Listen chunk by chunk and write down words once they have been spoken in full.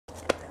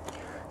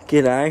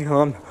G'day,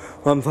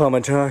 I'm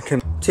Farmer Chuck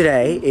and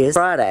today is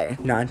Friday,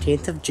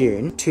 19th of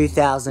June,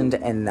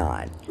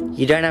 2009.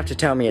 You don't have to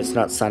tell me it's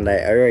not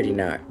Sunday, I already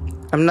know.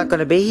 I'm not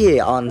gonna be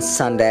here on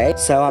Sunday,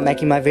 so I'm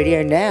making my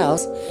video now.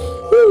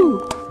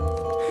 Woo!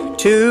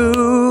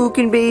 Two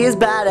can be as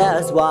bad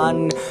as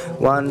one.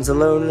 One's the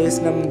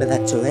loneliest number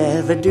that you'll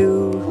ever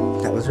do.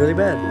 That was really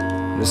bad.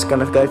 I'm just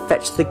gonna go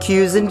fetch the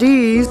Q's and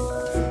D's.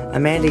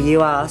 Amanda,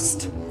 you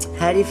asked,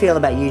 how do you feel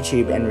about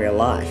YouTube and real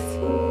life?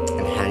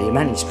 And how do you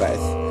manage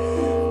both?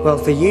 Well,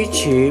 for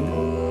YouTube,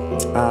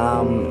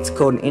 it's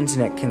called an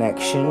internet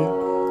connection,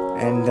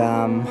 and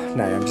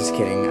no, I'm just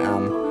kidding.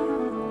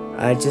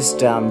 I just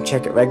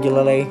check it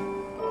regularly,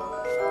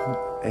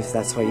 if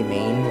that's what you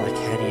mean. Like,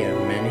 how do you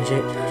manage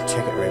it?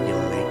 Check it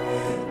regularly.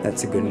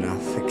 That's a good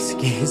enough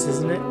excuse,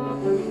 isn't it?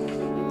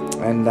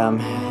 And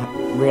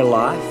real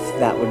life,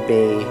 that would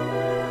be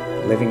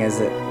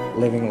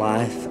living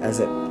life as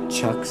it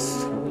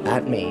chucks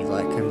at me.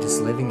 Like, I'm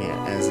just living it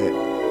as it,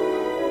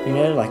 you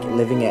know, like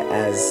living it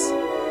as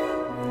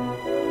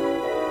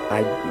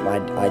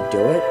I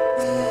do it.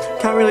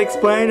 Can't really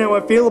explain how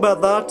I feel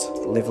about that.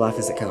 Live life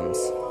as it comes.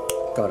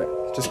 Got it.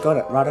 Just got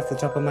it right off the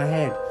top of my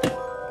head.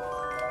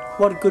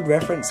 What a good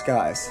reference,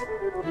 guys.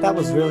 That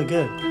was really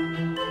good.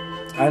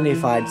 Only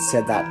if I'd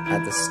said that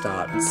at the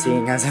start,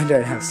 seeing as I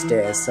don't have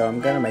stairs, so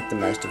I'm gonna make the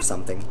most of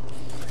something.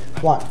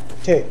 1,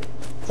 2,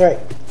 3,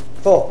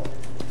 4,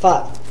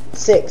 5,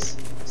 6,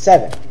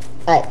 7,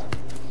 8,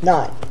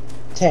 9,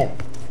 10,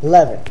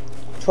 11,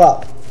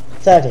 12,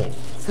 13,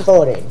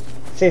 14,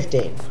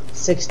 15,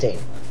 16,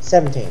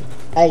 17,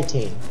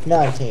 18,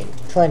 19,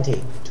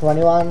 20,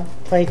 21,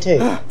 22.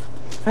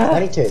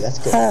 22, that's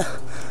good.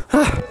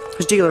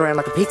 Just jiggle around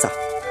like a pizza.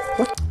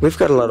 What? We've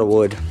got a lot of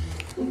wood.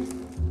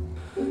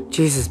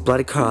 Jesus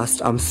bloody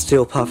Christ, I'm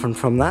still puffing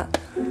from that.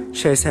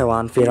 Shows how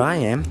unfit I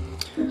am.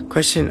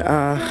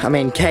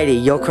 Katie,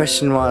 your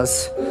question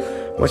was,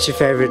 what's your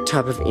favourite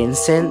type of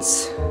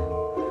incense?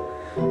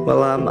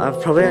 Well, I've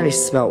probably only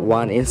smelt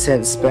one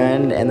incense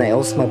burn, and they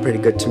all smell pretty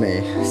good to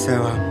me.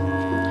 So,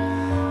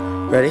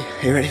 ready?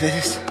 Are you ready for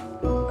this?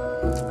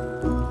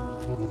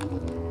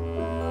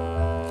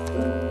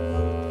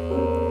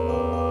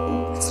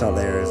 It's not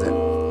there, is it? I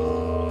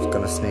was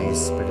gonna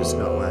sneeze, but it's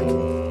not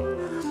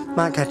working.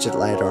 Might catch it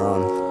later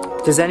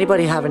on. Does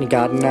anybody have any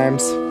garden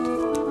gnomes?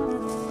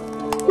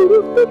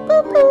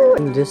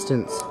 In the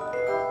distance.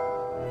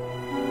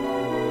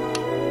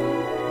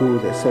 Ooh,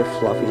 they're so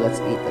fluffy, let's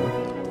eat them.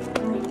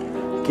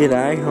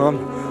 G'day,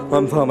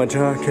 I'm Farmer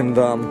Chuck, and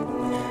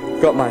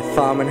got my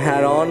farming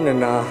hat on,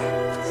 and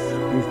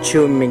I'm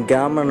chewing my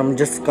gum, and I'm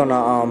just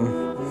gonna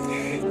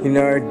you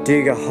know,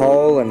 dig a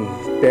hole and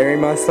bury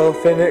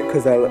myself in it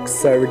because I look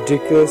so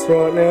ridiculous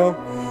right now.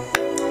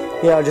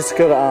 Yeah, I just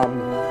gotta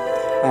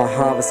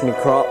harvest my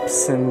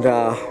crops and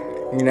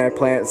you know,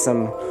 plant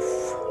some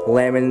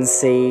lemon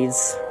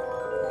seeds.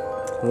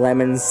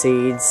 Lemon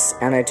seeds,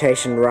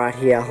 annotation right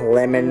here,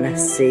 lemon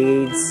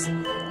seeds.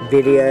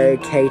 Video,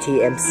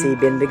 KTMC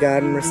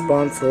Bindergarten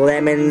response,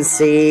 lemon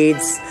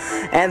seeds.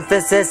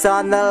 Emphasis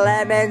on the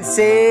lemon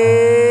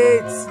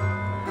seeds!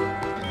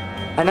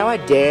 I know I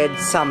dared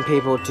some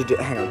people to do,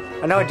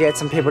 I know I dared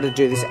some people to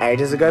do this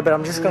ages ago, but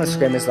I'm just gonna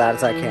scream as loud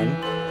as I can.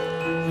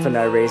 For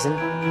no reason.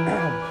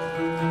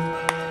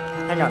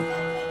 Hang on.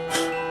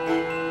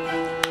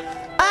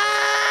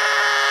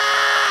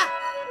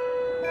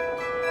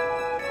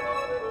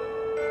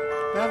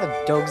 Now the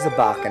dogs are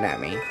barking at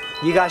me.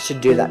 You guys should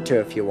do that too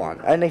if you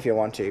want. Only if you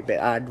want to, but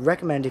I'd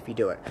recommend if you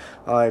do it.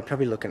 Oh, you're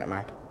probably looking at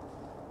me.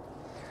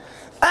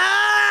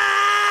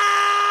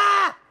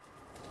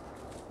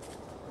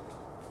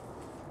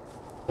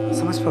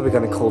 Someone's probably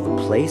gonna call the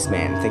police,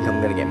 man, think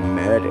I'm gonna get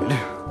murdered.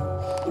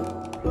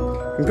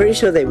 I'm pretty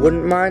sure they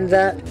wouldn't mind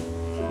that.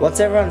 What's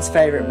everyone's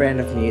favourite brand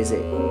of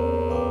music?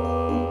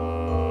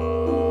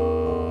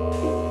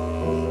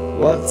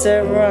 What's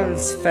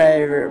everyone's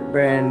favourite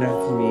brand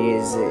of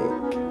music?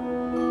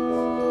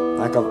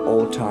 Like of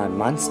all time.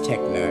 Mine's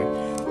techno.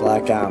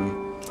 Like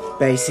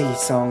bassy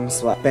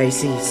songs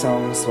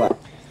like.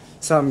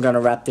 So I'm gonna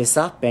wrap this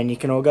up and you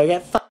can all go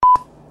get fucked.